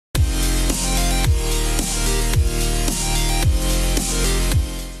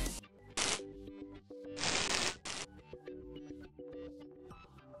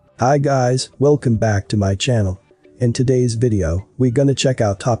Hi guys, welcome back to my channel. In today's video, we're gonna check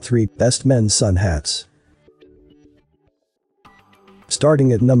out top 3 best men's sun hats.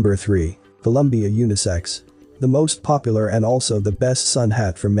 Starting at number 3, Columbia Unisex. The most popular and also the best sun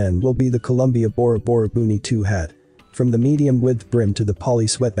hat for men will be the Columbia Bora Bora Boonie 2 hat. From the medium width brim to the poly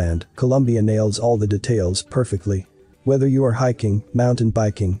sweatband, Columbia nails all the details perfectly. Whether you are hiking, mountain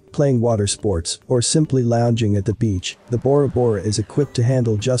biking, playing water sports, or simply lounging at the beach, the Bora Bora is equipped to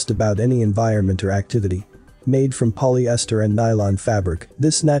handle just about any environment or activity. Made from polyester and nylon fabric,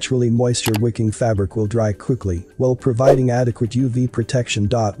 this naturally moisture-wicking fabric will dry quickly, while providing adequate UV protection.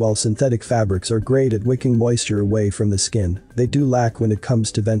 While synthetic fabrics are great at wicking moisture away from the skin, they do lack when it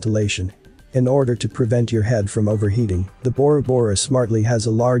comes to ventilation. In order to prevent your head from overheating, the Bora Bora smartly has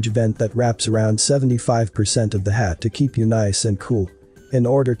a large vent that wraps around 75% of the hat to keep you nice and cool. In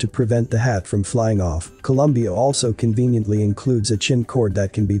order to prevent the hat from flying off, Columbia also conveniently includes a chin cord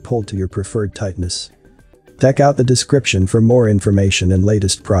that can be pulled to your preferred tightness. Check out the description for more information and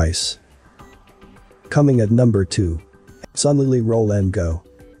latest price. Coming at number 2. Sunlily Roll-N-Go.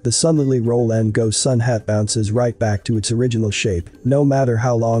 The Sunlily Roll-N-Go sun hat bounces right back to its original shape, no matter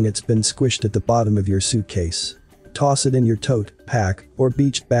how long it's been squished at the bottom of your suitcase. Toss it in your tote, pack, or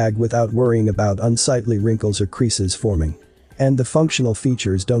beach bag without worrying about unsightly wrinkles or creases forming. And the functional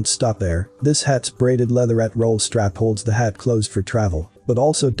features don't stop there. This hat's braided leatherette roll strap holds the hat closed for travel, but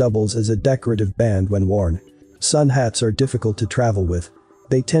also doubles as a decorative band when worn. Sun hats are difficult to travel with.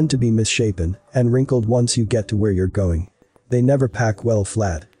 They tend to be misshapen and wrinkled once you get to where you're going. They never pack well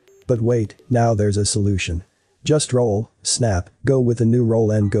flat. But wait, now there's a solution. Just roll, snap, go with a new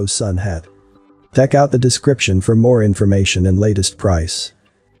Roll-N-Go sun hat. Check out the description for more information and latest price.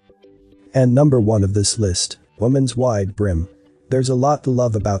 And number 1 of this list, women's wide brim. There's a lot to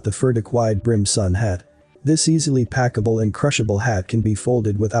love about the Furtick wide brim sun hat. This easily packable and crushable hat can be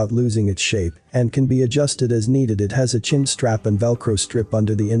folded without losing its shape and can be adjusted as needed. It has a chin strap and velcro strip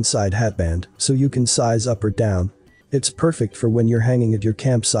under the inside hatband, so you can size up or down. It's perfect for when you're hanging at your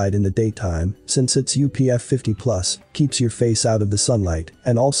campsite in the daytime, since it's UPF 50+, keeps your face out of the sunlight,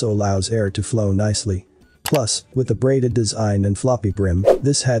 and also allows air to flow nicely. Plus, with a braided design and floppy brim,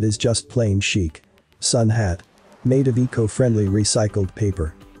 this hat is just plain chic. Sun hat. Made of eco-friendly recycled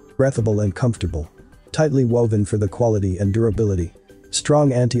paper. Breathable and comfortable. Tightly woven for the quality and durability.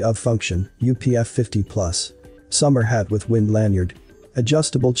 Strong anti-UV function, UPF 50+. Summer hat with wind lanyard.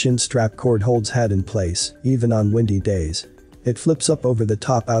 Adjustable chin strap cord holds hat in place, even on windy days. It flips up over the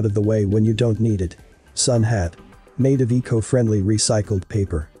top out of the way when you don't need it. Sun hat. Made of eco-friendly recycled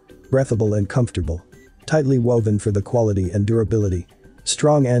paper. Breathable and comfortable. Tightly woven for the quality and durability.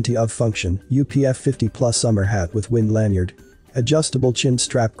 Strong anti-UV function, UPF 50+ summer hat with wind lanyard. Adjustable chin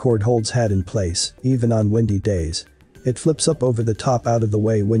strap cord holds hat in place, even on windy days. It flips up over the top out of the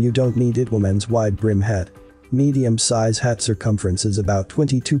way when you don't need it. Women's wide brim hat. Medium size hat circumference is about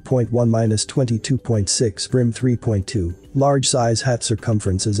 22.1-22.6, brim 3.2. Large size hat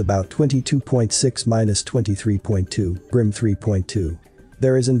circumference is about 22.6-23.2, brim 3.2.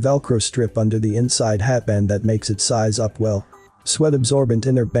 There is an velcro strip under the inside hatband that makes it size up well. Sweat absorbent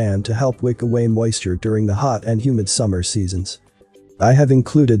inner band to help wick away moisture during the hot and humid summer seasons. I have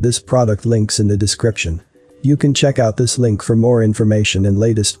included this product links in the description. You can check out this link for more information and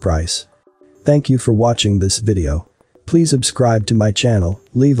latest price. Thank you for watching this video. Please subscribe to my channel,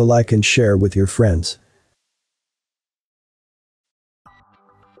 leave a like and share with your friends.